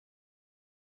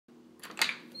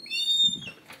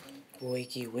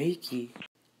Wakey, wakey.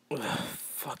 Ugh,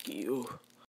 fuck you.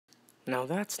 Now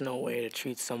that's no way to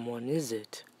treat someone, is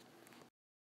it?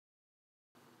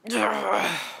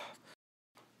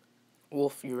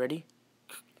 Wolf, you ready?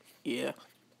 Yeah.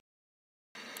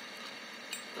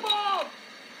 Mom!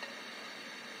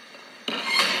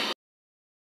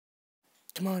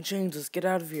 Come on, James, let's get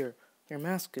out of here. Your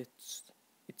mask,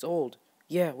 it's old.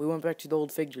 Yeah, we went back to the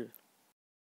old figure.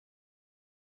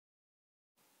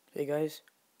 Hey guys,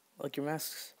 like your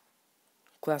masks?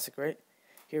 Classic, right?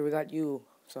 Here, we got you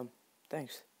some.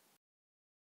 Thanks.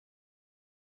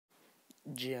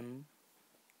 Jim.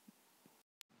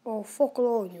 Oh, fuck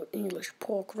all you English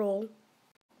pork roll.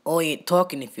 Oh, I ain't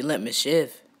talking if you let me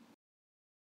shave.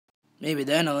 Maybe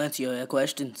then I'll answer your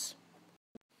questions.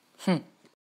 Ugh.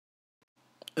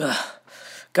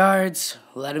 Guards,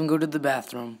 let him go to the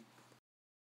bathroom.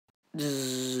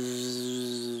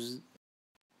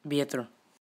 Better.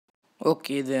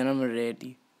 Okay then, I'm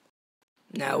ready.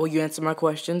 Now, will you answer my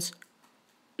questions?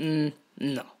 No.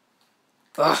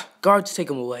 Ugh, guards, take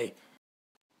him away.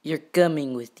 You're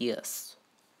coming with us.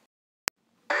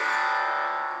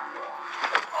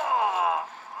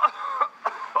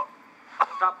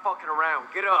 Stop fucking around.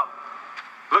 Get up.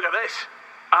 Look at this.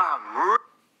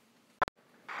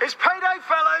 It's payday,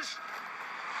 fellas.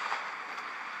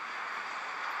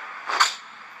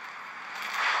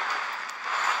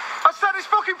 I said it's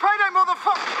fucking payday,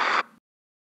 motherfucker.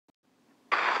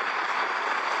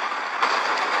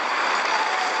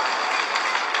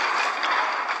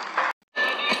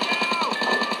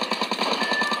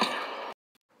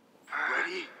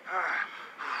 Ready?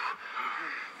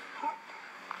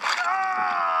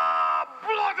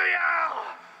 Bloody hell!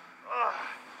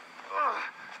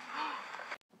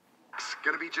 It's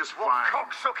gonna be just What fine.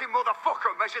 cocksucking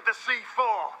motherfucker measured the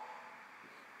C4?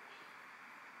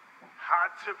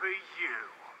 Had to be you.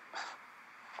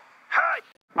 Hey!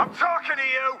 I'm talking to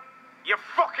you! You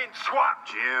fucking twat!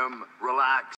 Jim,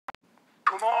 relax.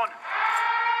 Come on!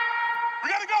 We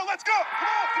gotta go! Let's go! Come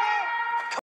on! Come on!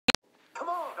 Come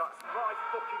on! That's my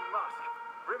fucking mask.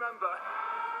 Remember.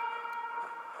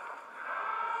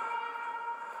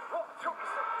 What took you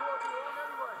so bloody long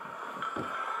anyway?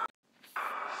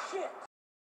 Shit!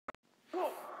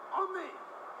 Whoa! On me!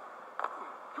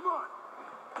 Come on!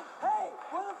 Hey,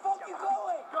 where the fuck you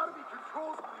going? Gotta be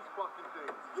controls for these fucking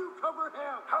things. You cover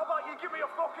him. How about you give me a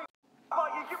fucking... How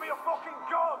about you give me a fucking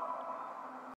gun?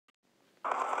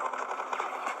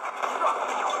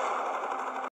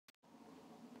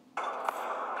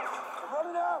 I'm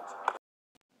running out.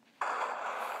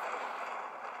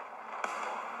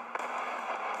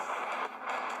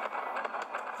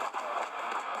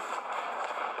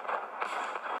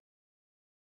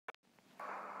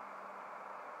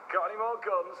 Got any more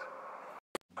guns?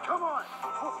 Come on!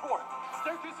 4-4.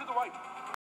 Staircase to the right.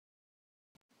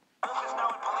 This is now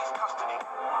in police custody.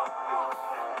 Come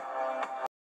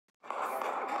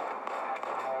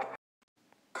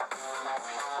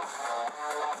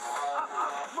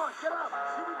on, get up!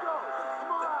 Here we go!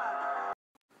 Come on!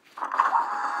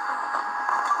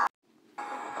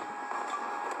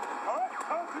 Alright,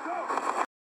 time to go!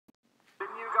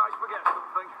 Didn't you guys forget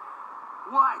something?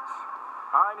 What?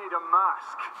 I need a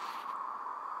mask.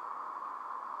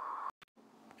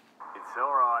 It's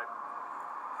alright.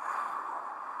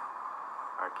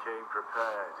 I came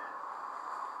prepared.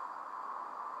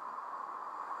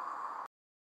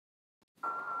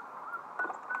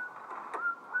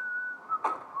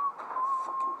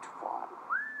 Fucking twat.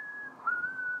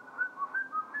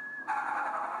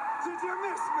 Did you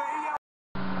miss me?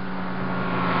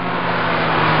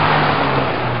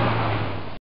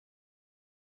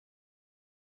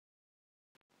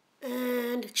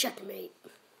 And checkmate.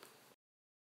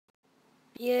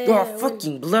 Yeah. Oh,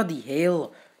 fucking bloody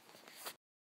hell.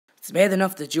 It's bad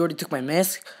enough that you already took my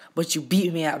mask, but you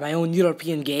beat me at my own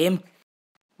European game.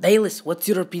 Dalis, what's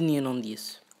your opinion on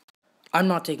this? I'm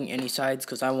not taking any sides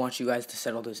because I want you guys to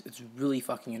settle this. It's really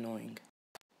fucking annoying.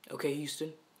 Okay,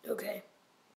 Houston? Okay.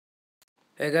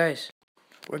 Hey guys,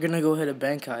 we're gonna go hit a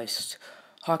bank heist.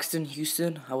 Hoxton,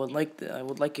 Houston, I would like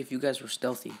if you guys were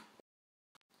stealthy.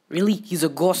 Really? He's a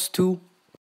ghost too?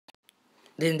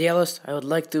 Then Dallas, I would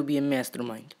like to be a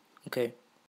mastermind. Okay.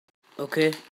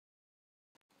 Okay.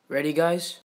 Ready,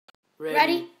 guys?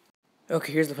 Ready?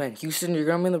 Okay, here's the plan. Houston, you're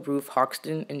gonna be on the roof.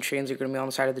 Hoxton and Chains are gonna be on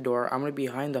the side of the door. I'm gonna be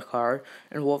behind the car,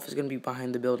 and Wolf is gonna be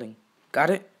behind the building. Got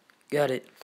it? Got it.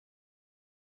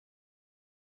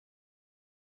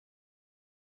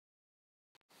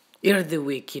 You're the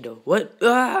way, kiddo. What?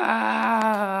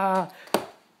 Ah!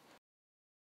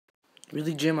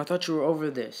 Really, Jim? I thought you were over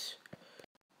this.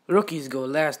 Rookies go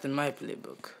last in my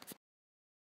playbook.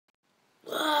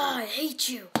 Ah, I hate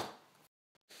you.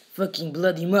 Fucking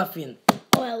bloody muffin.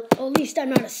 Well, at least I'm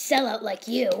not a sellout like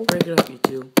you. Break it up, you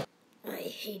two. I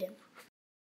hate him.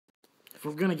 If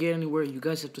we're gonna get anywhere, you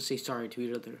guys have to say sorry to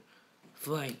each other.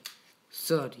 Fine.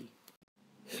 Sorry.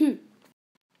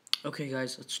 Okay,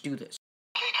 guys, let's do this.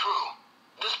 Okay, crew.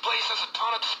 This place has a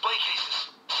ton of display cases.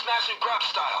 Smash and grab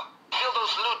style. Fill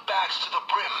those loot bags to the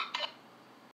brim.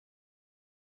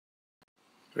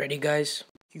 Ready, guys?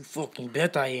 You fucking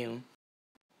bet I am.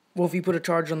 Wolfie, put a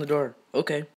charge on the door.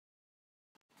 Okay.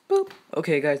 Boop.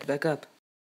 Okay, guys, back up.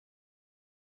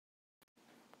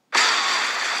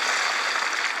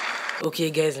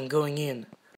 Okay, guys, I'm going in.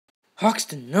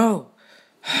 Hoxton, no!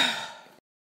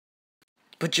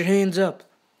 Put your hands up.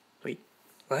 Wait,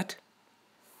 what?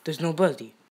 There's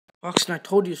nobody. Hoxton, I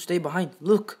told you to stay behind.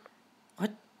 Look.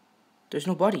 What? There's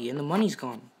nobody, and the money's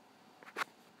gone.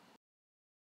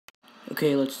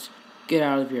 Okay, let's get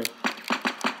out of here.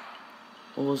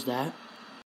 What was that?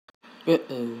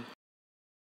 Uh-oh.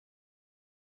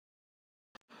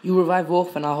 You revive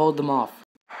Wolf, and I'll hold them off.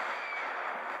 They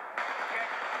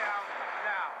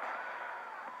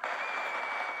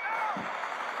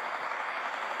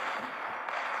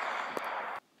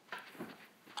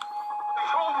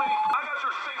told me I got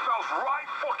your safe house right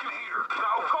fucking here.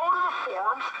 Now go to the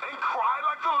forums and cry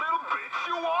like the little bitch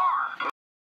you are.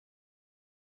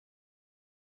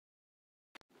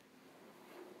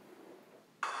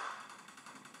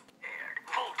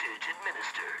 Voltage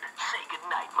administered. Say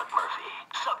goodnight, McMurphy.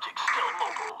 Subject still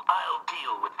mobile. I'll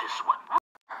deal with this one.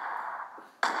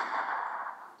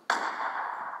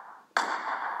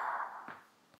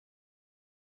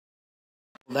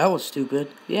 That was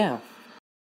stupid. Yeah.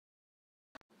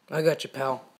 I got you,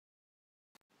 pal.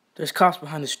 There's cops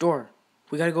behind the store.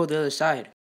 We gotta go to the other side.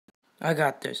 I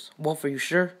got this. Wolf, are you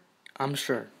sure? I'm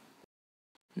sure.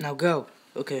 Now go.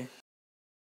 Okay.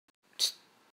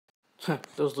 Huh,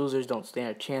 those losers don't stand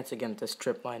a chance against this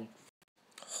trip line.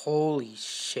 Holy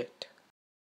shit.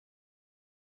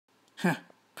 Huh,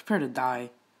 prepare to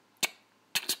die.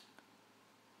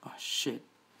 Oh shit.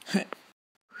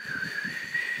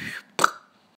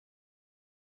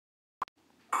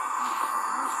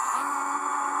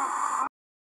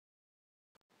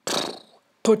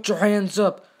 Put your hands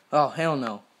up. Oh, hell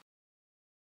no.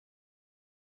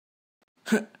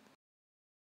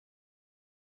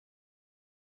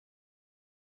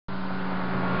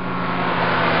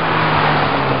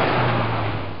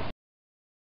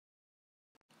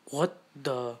 What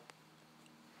the?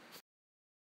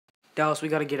 Dallas, we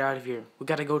gotta get out of here. We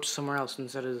gotta go to somewhere else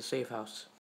instead of the safe house.